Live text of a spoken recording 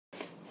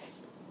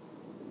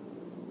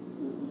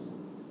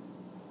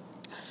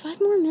5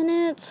 more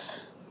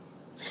minutes.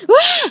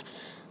 Ah!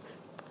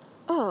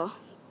 Oh,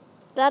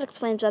 that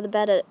explains why the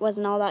bed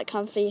wasn't all that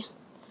comfy.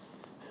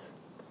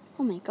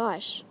 Oh my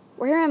gosh,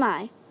 where am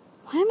I?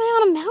 Why am I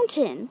on a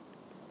mountain?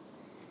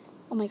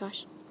 Oh my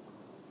gosh.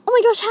 Oh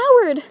my gosh,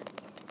 Howard!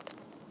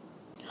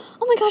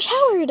 Oh my gosh,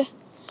 Howard!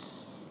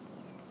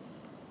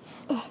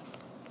 Ugh.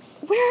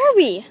 Where are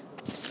we?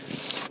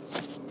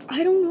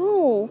 I don't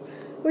know.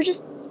 We're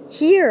just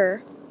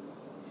here.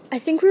 I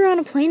think we were on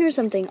a plane or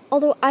something,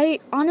 although I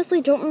honestly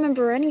don't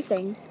remember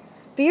anything.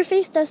 But your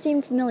face does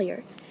seem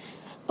familiar.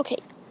 Okay,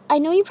 I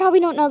know you probably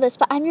don't know this,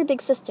 but I'm your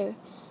big sister.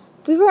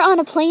 We were on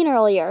a plane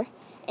earlier,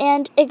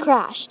 and it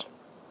crashed.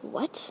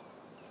 What?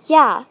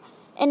 Yeah,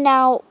 and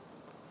now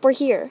we're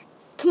here.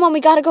 Come on,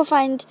 we gotta go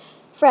find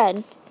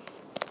Fred.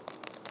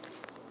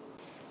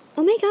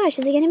 Oh my gosh,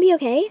 is he gonna be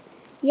okay?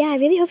 Yeah, I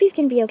really hope he's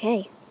gonna be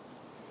okay.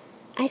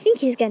 I think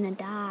he's gonna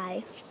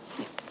die.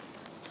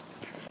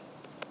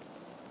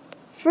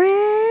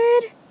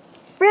 Fred?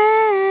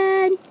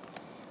 Fred?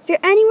 If you're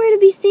anywhere to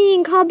be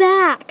seen, call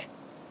back.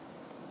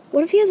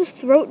 What if he has a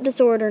throat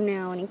disorder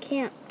now and he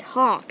can't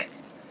talk?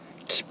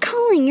 Keep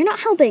calling, you're not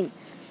helping.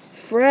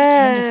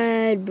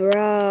 Fred,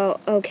 bro.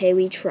 Okay,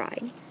 we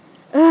tried.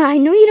 I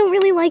know you don't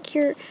really like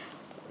your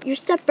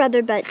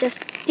stepbrother, but just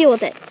deal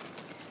with it.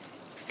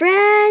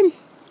 Fred?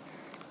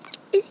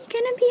 Is he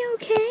gonna be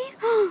okay?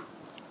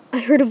 I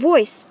heard a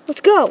voice.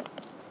 Let's go.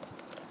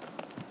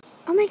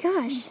 Oh my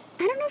gosh.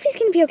 I don't know if he's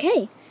gonna be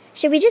okay.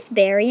 Should we just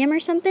bury him or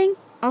something?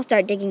 I'll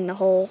start digging the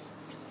hole.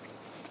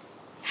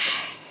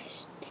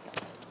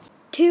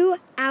 2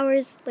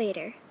 hours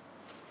later.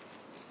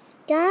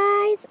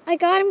 Guys, I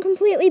got him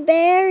completely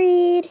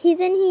buried.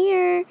 He's in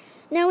here.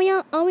 Now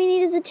all we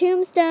need is a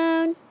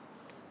tombstone.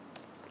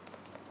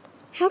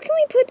 How can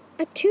we put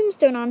a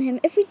tombstone on him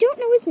if we don't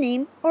know his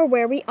name or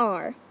where we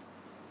are?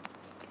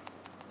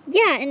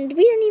 Yeah, and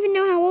we don't even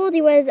know how old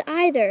he was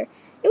either.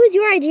 It was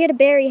your idea to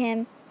bury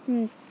him.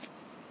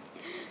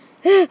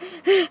 What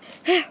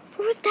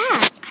was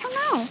that? I don't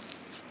know.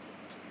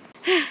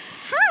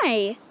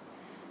 Hi.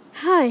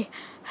 Hi.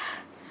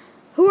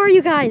 Who are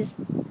you guys?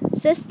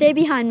 Sis, stay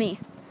behind me.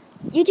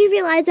 You do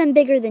realize I'm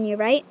bigger than you,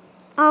 right?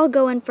 I'll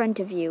go in front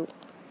of you.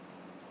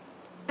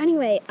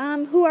 Anyway,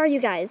 who are you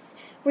guys?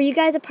 Were you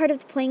guys a part of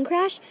the plane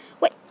crash?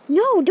 What?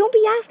 No, don't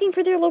be asking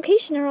for their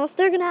location or else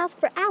they're gonna ask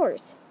for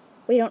ours.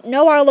 We don't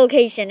know our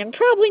location, and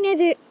probably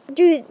neither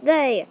do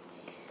they.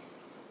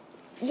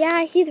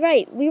 Yeah, he's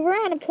right. We were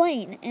on a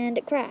plane, and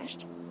it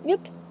crashed.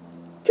 Yep,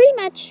 pretty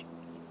much.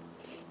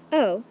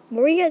 Oh,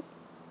 were you guys...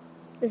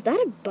 Is that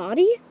a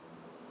body?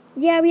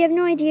 Yeah, we have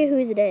no idea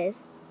whose it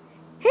is.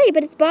 Hey,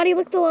 but its body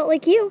looked a lot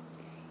like you.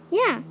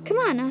 Yeah, come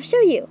on, I'll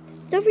show you.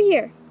 It's over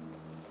here.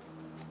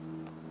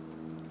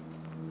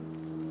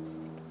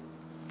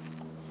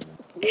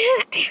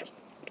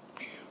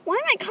 Why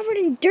am I covered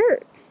in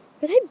dirt?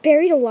 Was I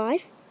buried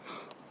alive?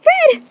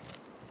 Fred!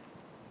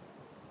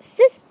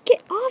 Sis,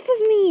 get off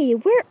of me!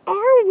 Where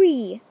are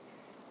we?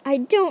 I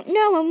don't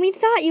know, and we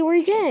thought you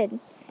were dead.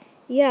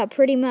 Yeah,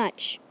 pretty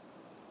much.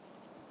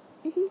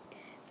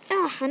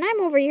 Ugh, and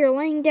I'm over here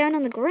laying down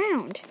on the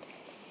ground.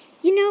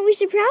 You know, what we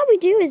should probably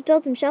do is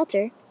build some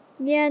shelter.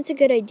 Yeah, it's a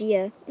good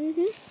idea.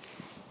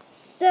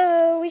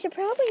 So, we should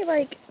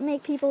probably,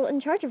 make people in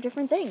charge of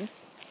different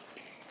things.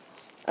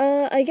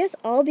 I guess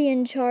I'll be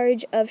in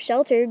charge of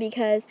shelter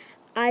because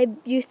I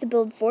used to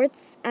build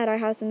forts at our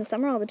house in the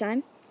summer all the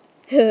time.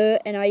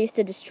 And I used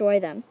to destroy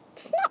them.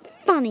 It's not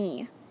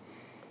funny.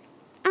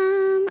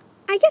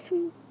 I guess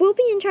we'll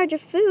be in charge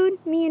of food,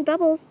 me and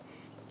Bubbles.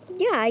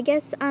 Yeah, I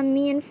guess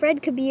me and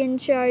Fred could be in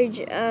charge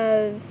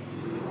of...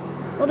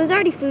 Well, there's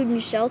already food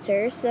and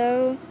shelter,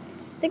 so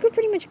I think we're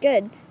pretty much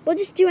good. We'll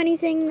just do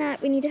anything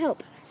that we need to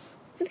help.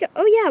 So let's go.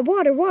 Oh yeah,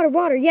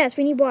 water. Yes,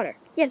 we need water.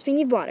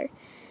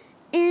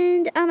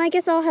 And I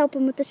guess I'll help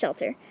him with the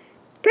shelter.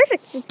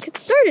 Perfect, let's get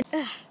started.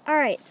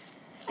 Alright,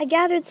 I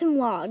gathered some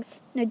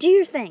logs. Now do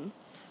your thing.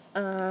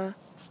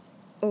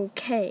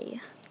 Okay.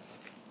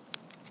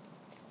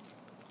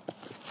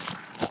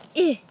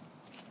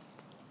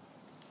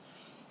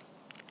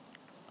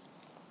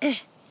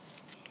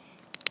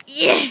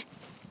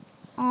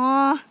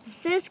 Aw,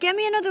 sis, get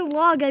me another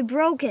log. I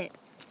broke it.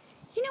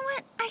 You know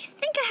what? I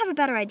think I have a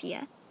better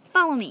idea.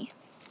 Follow me.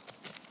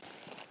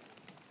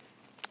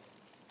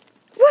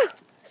 Woo!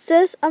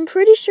 Sis, I'm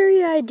pretty sure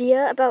your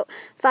idea about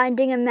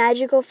finding a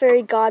magical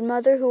fairy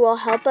godmother who will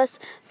help us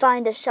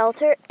find a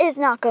shelter is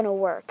not going to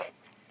work.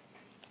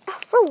 Oh,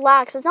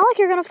 relax. It's not like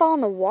you're going to fall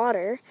in the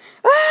water.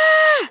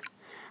 Ah!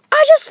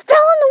 I just fell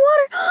in the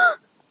water.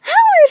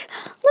 Howard,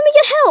 let me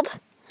get help.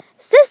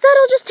 Sis,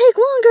 that'll just take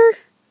longer.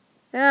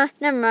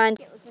 Never mind.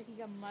 It looks like you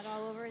got mud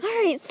all over it.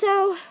 Alright,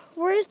 so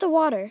where is the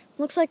water?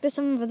 Looks like there's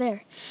some over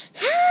there.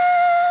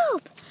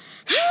 Help!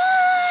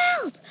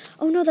 Help!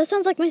 Oh no, that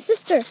sounds like my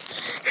sister.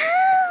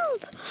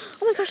 Help!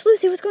 Oh my gosh,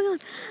 Lucy, what's going on?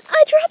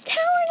 I dropped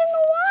Howard in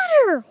the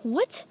water!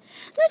 What?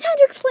 No time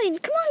to explain.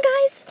 Come on,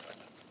 guys.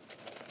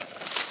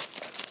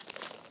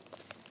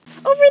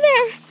 Over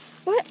there.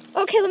 What?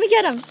 Okay, let me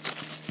get him.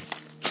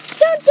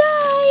 Don't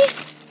die!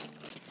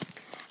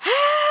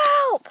 Help!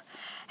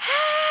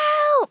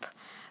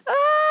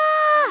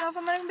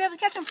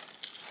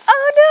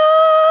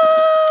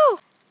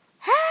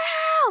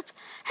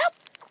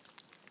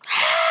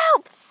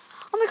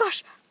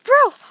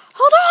 bro,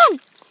 hold on!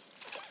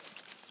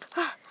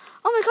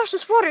 Oh my gosh,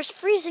 this water is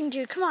freezing,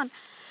 dude. Come on.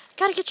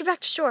 Gotta get you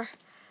back to shore.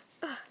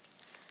 Ah!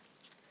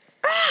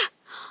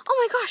 Oh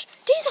my gosh,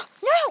 Diesel,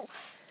 no!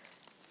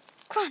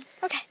 Come on,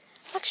 okay.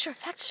 Back to shore,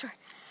 back to shore.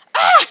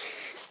 Ah!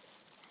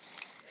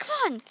 Come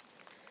on.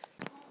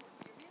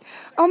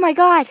 Oh my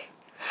god.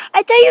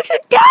 I thought you two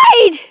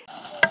died!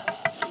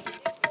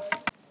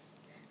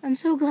 I'm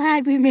so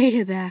glad we made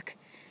it back.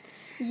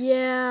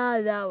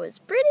 Yeah, that was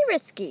pretty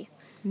risky.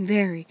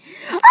 Very.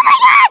 Oh my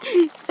god!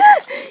 You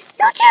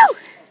too!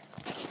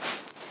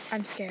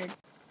 I'm scared.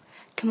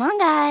 Come on,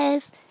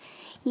 guys.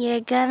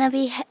 You're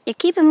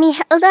keeping me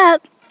held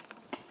up.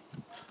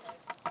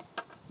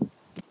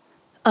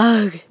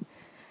 Ugh.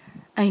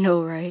 I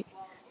know, right?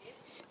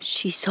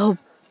 She's so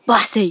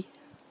bossy.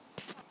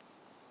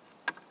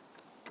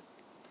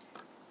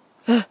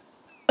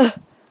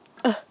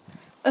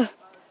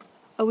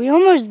 Are we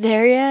almost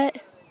there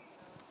yet?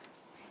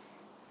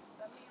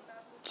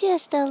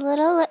 Just a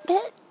little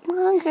bit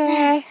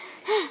longer.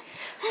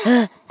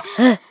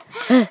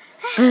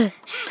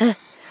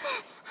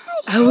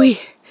 Are we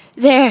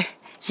there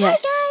yet?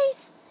 Hi,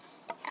 guys.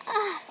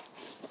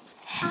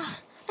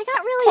 I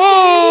got really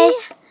Hey.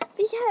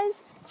 dizzy because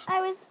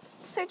I was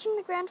searching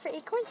the ground for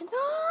acorns and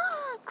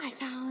I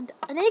found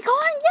an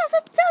acorn. Yes,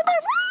 it's down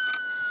there.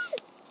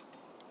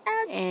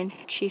 Ouch. And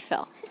she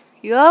fell.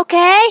 You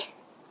okay?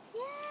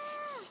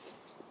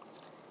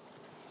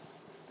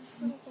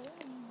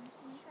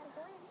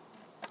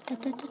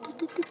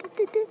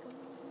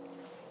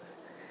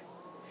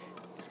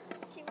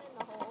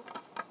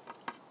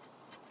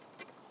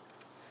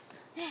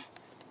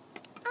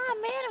 Oh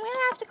man, I'm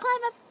gonna have to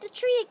climb up the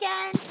tree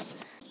again.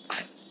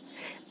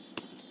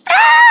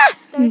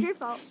 That was your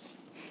fault.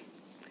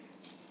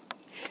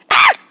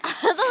 That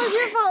was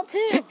your fault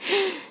too.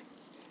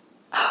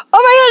 Oh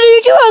my god, are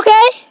you two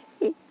okay?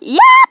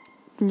 Yup!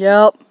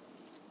 Yup.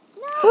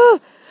 No.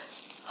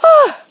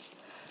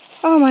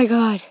 Oh my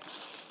god.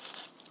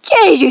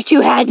 Jeez, you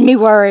two had me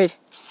worried.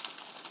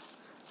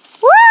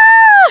 Woo!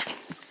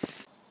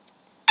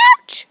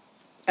 Ouch!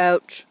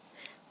 Ouch.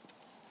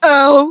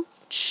 Oh!